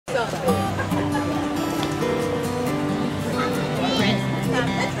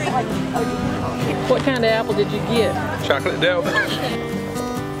What kind of apple did you get? Chocolate Delta.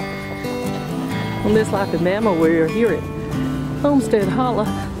 On this Life in Bama, we're here at Homestead Hollow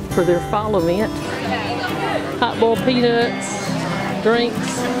for their fall event. Hot boiled peanuts, drinks.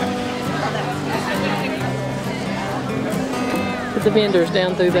 Put the vendors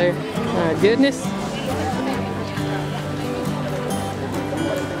down through there. My goodness.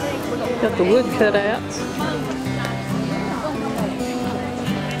 Got the wood cutouts.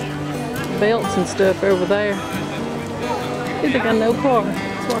 Belts and stuff over there. I think I know car.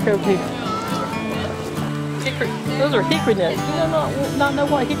 Let's walk over here. Hickory. Those are hickory nuts. Do you not know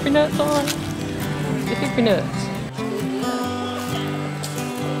what hickory nuts are? The hickory nuts.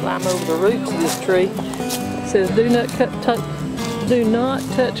 Climb over the roots of this tree. It says do not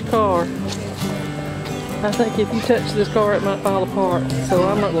touch car. I think if you touch this car it might fall apart, so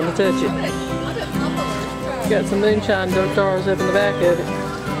I'm not going to touch it. Got some moonshine jars up in the back of it.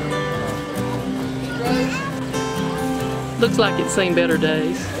 Looks like it's seen better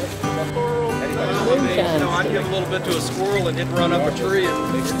days. I'd give a little bit to a squirrel and it'd run up a tree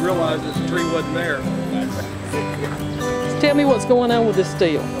and realize that the tree wasn't there. Tell me what's going on with this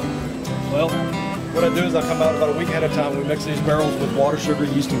still. Well, what I do is I come out about a week ahead of time. We mix these barrels with water, sugar,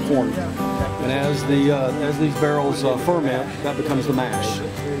 yeast, and corn. And as these barrels ferment, that becomes the mash.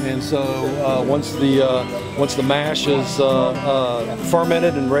 And so once the mash is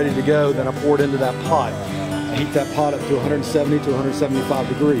fermented and ready to go, then I pour it into that pot. I heat that pot up to 170 to 175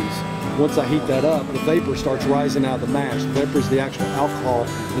 degrees. Once I heat that up, the vapor starts rising out of the mash. The vapor is the actual alcohol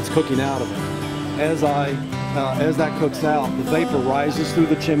that's cooking out of it. As that cooks out, the vapor rises through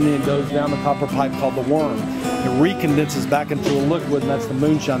the chimney and goes down the copper pipe called the worm. It recondenses back into a liquid, and that's the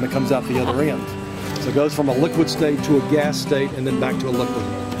moonshine that comes out the other end. So it goes from a liquid state to a gas state and then back to a liquid.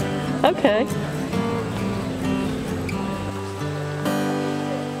 Okay.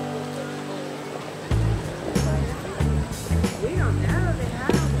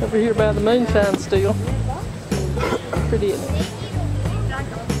 Over here by the Moonshine Still. Pretty, isn't it?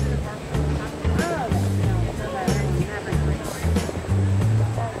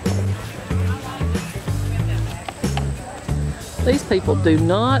 These people do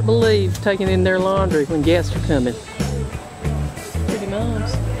not believe taking in their laundry when guests are coming. Pretty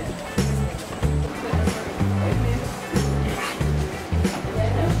moms.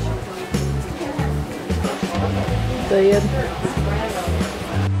 Bed.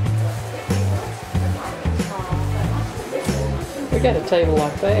 We got a table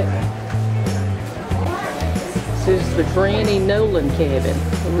like that. This is the Granny Nolan cabin.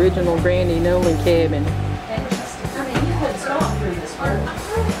 Original Granny Nolan cabin.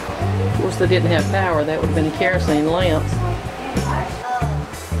 Of course, they didn't have power. That would have been kerosene lamps.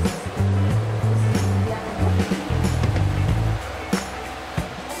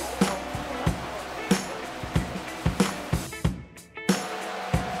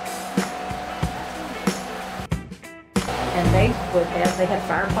 And they had a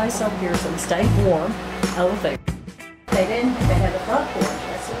fireplace over here, so we stayed warm over there. They had a front porch.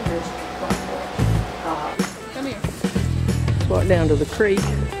 That's the original front porch. Come here. Let's walk down to the creek.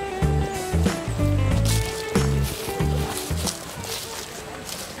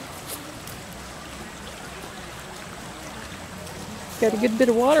 Got a good bit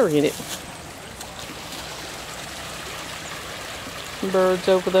of water in it. Some birds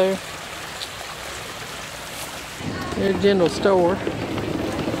over there. There's a general store.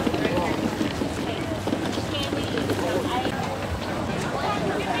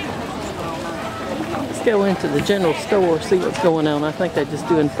 Let's go into the general store, see what's going on. I think they're just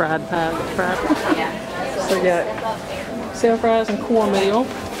doing fried pies. So we got stale fries and cornmeal.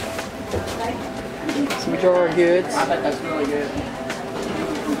 Some jar goods. I bet that's really good.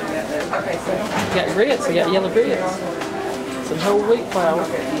 We got grits, we got yellow grits. Some whole wheat flour.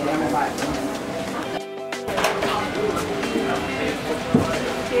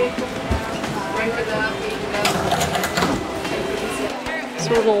 So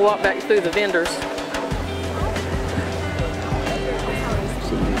we're going to walk back through the vendors.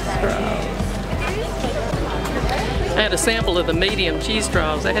 I had a sample of the medium cheese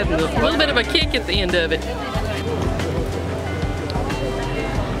straws. They had a little bit of a kick at the end of it.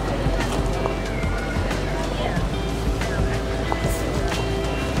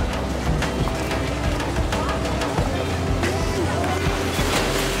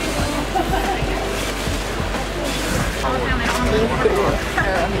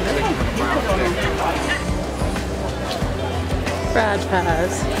 Fried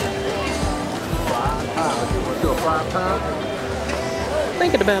pies.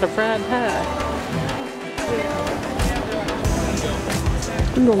 thinking about a fried pie.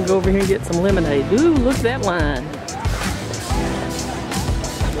 I'm gonna go over here and get some lemonade. Ooh, look at that line.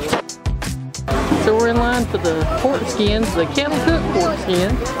 So we're in line for the pork skins, the kettle cooked pork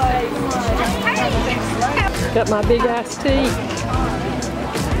skins. Got my big iced tea.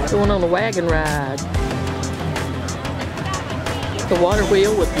 Going on the wagon ride. The water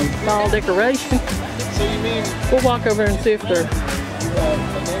wheel with the fall decoration. We'll walk over and see if they're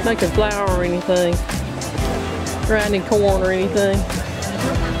making flour or anything. Grinding corn or anything.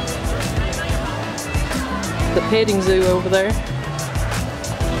 The petting zoo over there.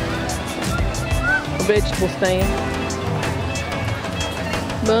 A vegetable stand.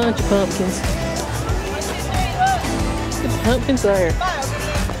 Bunch of pumpkins. Good pumpkins there.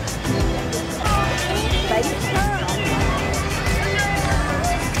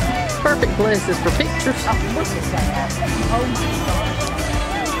 Perfect places for pictures.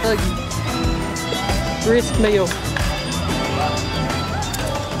 Grist mill.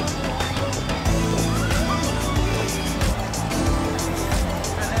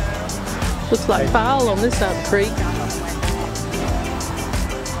 Looks like fall on this side of the creek.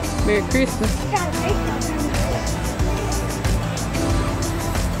 Merry Christmas.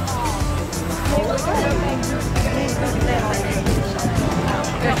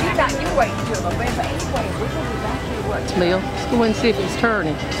 Mill. Let's go and see if it's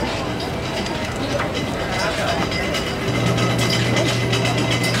turning.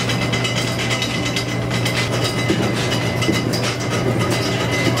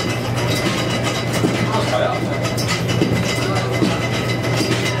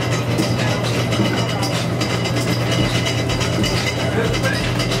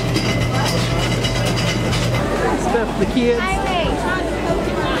 Stuff for the kids.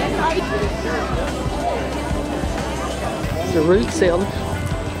 The root cellar.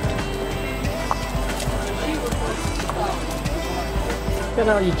 Got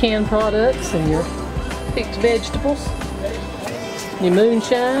all your canned products and your picked vegetables. Your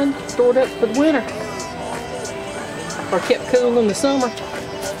moonshine stored up for the winter. Or kept cool in the summer.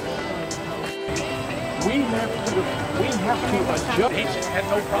 We have to adjust. He had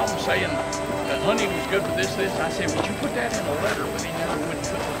no problem saying that honey was good for this. I said, would you put that in a letter? But he never would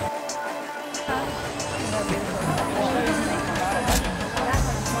put it.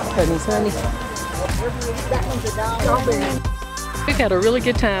 Honey. We had a really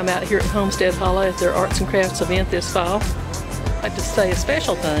good time out here at Homestead Hollow at their Arts and Crafts event this fall. I'd like to say a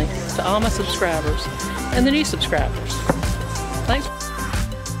special thanks to all my subscribers and the new subscribers. Thanks.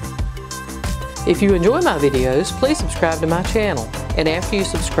 If you enjoy my videos, please subscribe to my channel. And after you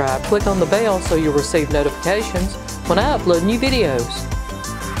subscribe, click on the bell so you'll receive notifications when I upload new videos.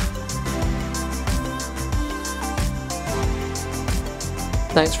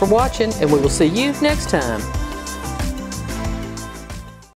 Thanks for watching, and we will see you next time.